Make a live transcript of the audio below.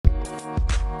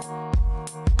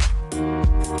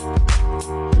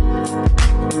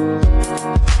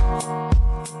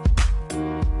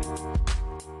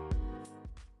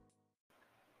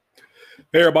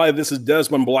Hey everybody, this is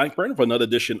Desmond Blackburn for another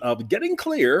edition of Getting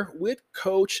Clear with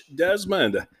Coach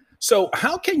Desmond. So,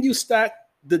 how can you stack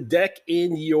the deck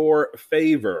in your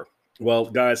favor? Well,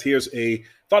 guys, here's a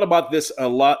thought about this a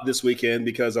lot this weekend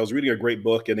because I was reading a great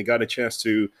book and it got a chance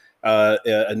to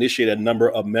initiate a number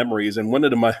of memories. And one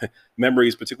of my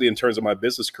memories, particularly in terms of my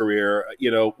business career,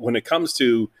 when it comes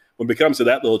to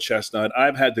that little chestnut,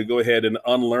 I've had to go ahead and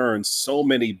unlearn so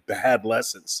many bad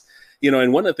lessons.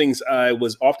 And one of the things I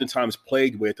was oftentimes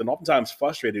plagued with and oftentimes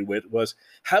frustrated with was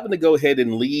having to go ahead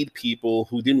and lead people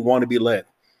who didn't want to be led,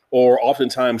 or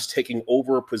oftentimes taking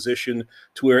over a position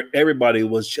to where everybody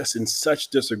was just in such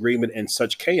disagreement and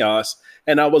such chaos.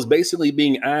 And I was basically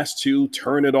being asked to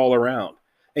turn it all around.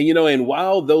 And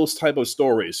while those type of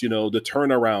stories, the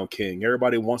turnaround king,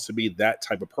 everybody wants to be that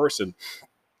type of person.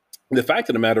 The fact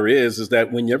of the matter is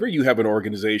that whenever you have an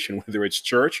organization, whether it's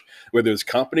church, whether it's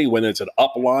company, whether it's an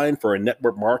upline for a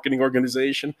network marketing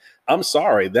organization, I'm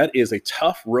sorry, that is a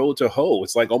tough road to hoe.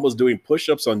 It's like almost doing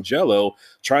push-ups on Jello,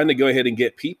 trying to go ahead and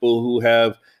get people who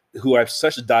have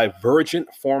such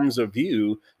divergent forms of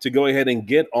view to go ahead and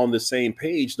get on the same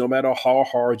page, no matter how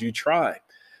hard you try.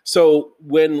 So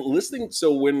when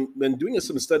doing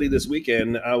some study this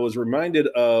weekend, I was reminded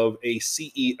of a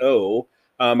CEO.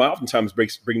 I oftentimes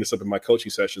bring this up in my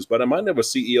coaching sessions, but I'm reminded of a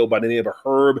CEO by the name of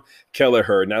Herb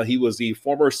Kelleher. Now, he was the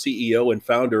former CEO and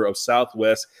founder of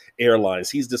Southwest Airlines.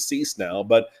 He's deceased now,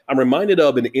 but I'm reminded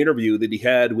of an interview that he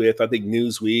had with, I think,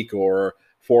 Newsweek or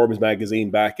Forbes magazine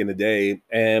back in the day.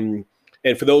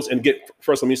 And for those,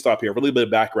 first, let me stop here for a little bit of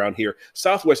background here.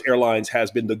 Southwest Airlines has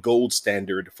been the gold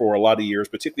standard for a lot of years,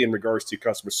 particularly in regards to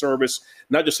customer service,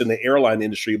 not just in the airline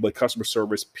industry, but customer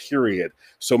service, period.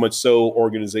 So much so,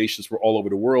 organizations from all over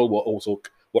the world will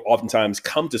oftentimes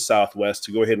come to Southwest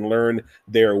to go ahead and learn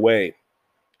their way.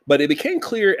 But it became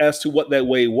clear as to what that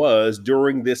way was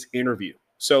during this interview.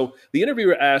 So the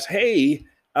interviewer asked, "Hey,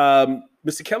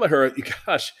 Mr. Kelleher,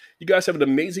 gosh, you guys have an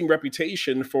amazing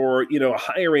reputation for,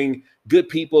 hiring good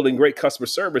people and great customer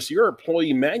service. Your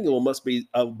employee manual must be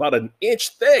about an inch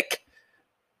thick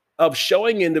of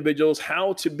showing individuals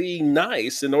how to be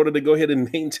nice in order to go ahead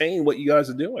and maintain what you guys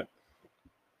are doing."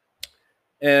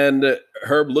 And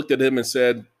Herb looked at him and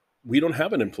said, "We don't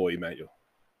have an employee manual."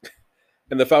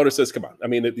 And the founder says, "Come on." I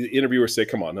mean, the interviewer said,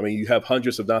 "Come on. I mean, you have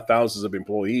hundreds, if not thousands of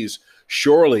employees.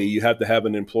 Surely you have to have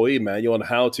an employee manual on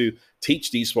how to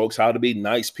teach these folks how to be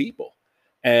nice people."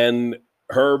 And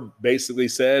Herb basically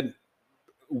said,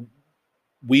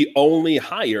 "We only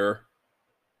hire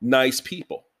nice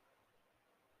people."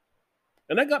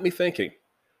 And that got me thinking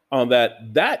on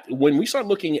that when we start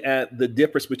looking at the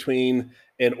difference between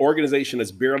an organization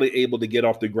that's barely able to get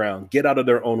off the ground, get out of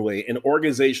their own way, and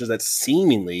organizations that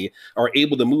seemingly are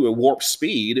able to move at warp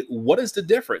speed, what is the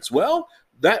difference? Well,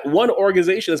 that one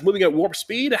organization that's moving at warp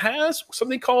speed has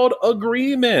something called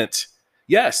agreement.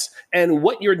 Yes. And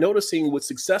what you're noticing with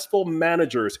successful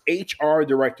managers, HR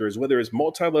directors, whether it's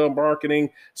multi-level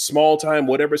marketing, small time,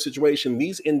 whatever situation,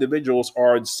 these individuals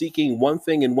are seeking one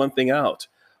thing and one thing out: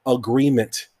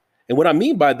 agreement. And what I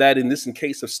mean by that in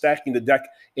case of stacking the deck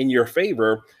in your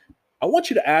favor, I want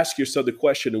you to ask yourself the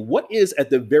question: what is at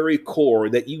the very core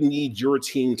that you need your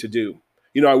team to do?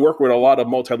 I work with a lot of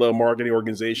multi-level marketing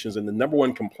organizations, and the number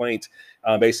one complaint,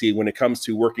 basically, when it comes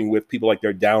to working with people like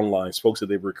their downlines, folks that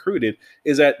they've recruited,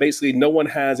 is that basically no one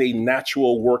has a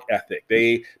natural work ethic.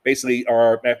 They basically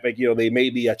are, they may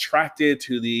be attracted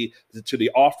to the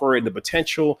offer and the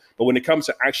potential, but when it comes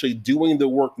to actually doing the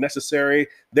work necessary,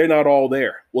 they're not all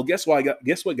there. Well, guess what,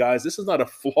 guys? This is not a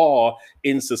flaw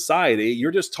in society.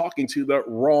 You're just talking to the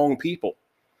wrong people.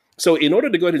 So in order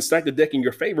to go ahead and stack the deck in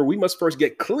your favor, we must first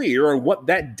get clear on what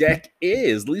that deck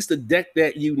is, at least the deck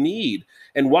that you need.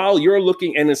 And while you're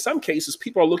looking, and in some cases,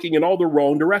 people are looking in all the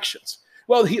wrong directions.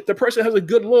 Well, the person has a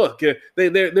good look.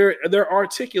 They're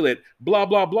articulate, blah,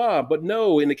 blah, blah. But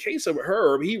no, in the case of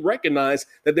Herb, he recognized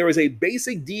that there was a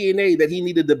basic DNA that he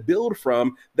needed to build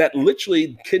from that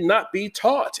literally could not be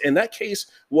taught. And that case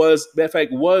was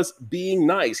being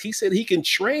nice. He said he can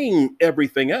train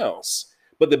everything else,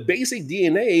 but the basic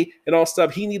DNA and all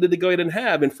stuff he needed to go ahead and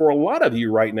have. And for a lot of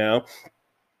you right now,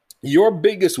 your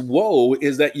biggest woe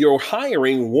is that you're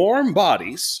hiring warm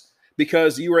bodies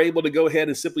because you were able to go ahead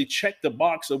and simply check the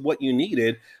box of what you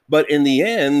needed. But in the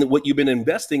end, what you've been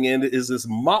investing in is this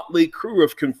motley crew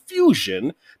of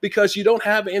confusion because you don't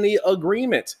have any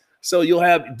agreement. So you'll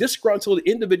have disgruntled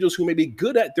individuals who may be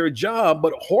good at their job,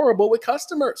 but horrible with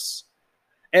customers.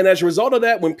 And as a result of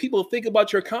that, when people think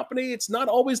about your company, it's not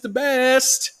always the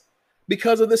best.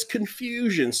 because of this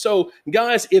confusion. So,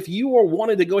 guys, if you are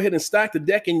wanting to go ahead and stack the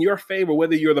deck in your favor,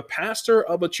 whether you're the pastor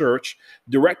of a church,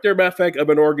 director, matter of fact, of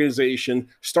an organization,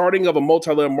 starting of a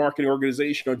multi-level marketing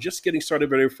organization, or just getting started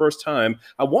for the first time,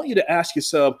 I want you to ask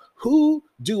yourself, who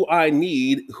do I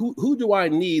need? Who do I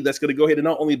need that's going to go ahead and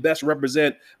not only best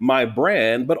represent my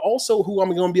brand, but also who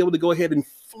I'm going to be able to go ahead and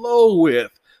flow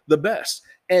with the best?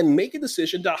 And make a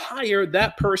decision to hire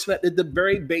that person at the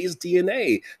very base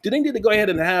DNA. Do they need to go ahead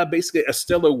and have basically a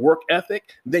stellar work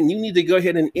ethic? Then you need to go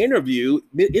ahead and interview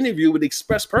with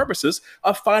express purposes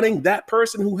of finding that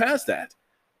person who has that.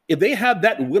 If they have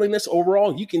that willingness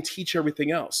overall, you can teach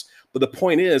everything else. But the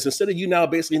point is, instead of you now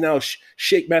basically now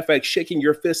matter of fact, shaking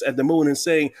your fist at the moon and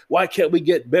saying, why can't we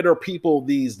get better people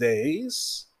these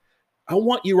days? I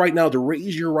want you right now to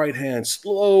raise your right hand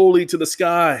slowly to the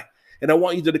sky. And I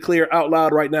want you to declare out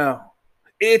loud right now,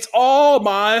 it's all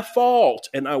my fault.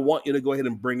 And I want you to go ahead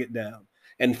and bring it down.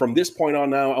 And from this point on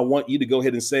now, I want you to go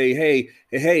ahead and say,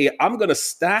 hey, I'm going to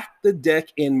stack the deck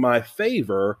in my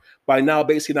favor by now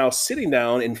basically now sitting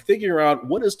down and figuring out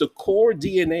what is the core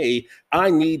DNA I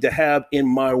need to have in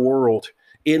my world,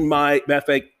 in my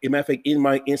in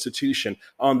my institution,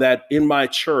 on that, in my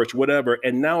church, whatever.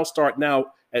 And now start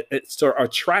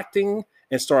attracting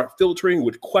and start filtering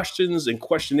with questions and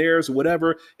questionnaires,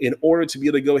 whatever, in order to be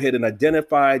able to go ahead and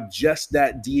identify just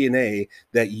that DNA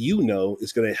that you know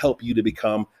is going to help you to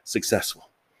become successful.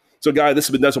 So, guys, this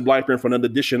has been Desmond Blackburn for another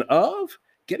edition of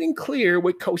Getting Clear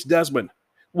with Coach Desmond.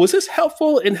 Was this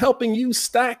helpful in helping you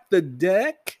stack the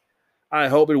deck? I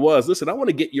hope it was. Listen, I want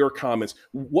to get your comments.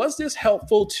 Was this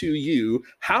helpful to you?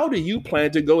 How do you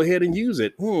plan to go ahead and use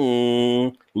it?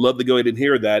 Love to go ahead and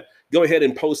hear that. Go ahead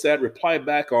and post that. Reply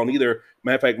back on either,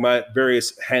 matter of fact, my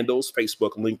various handles,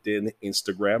 Facebook, LinkedIn,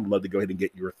 Instagram. Love to go ahead and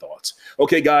get your thoughts.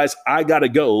 Okay, guys, I got to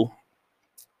go.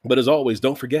 But as always,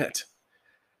 don't forget,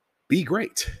 be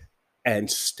great and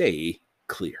stay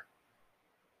clear.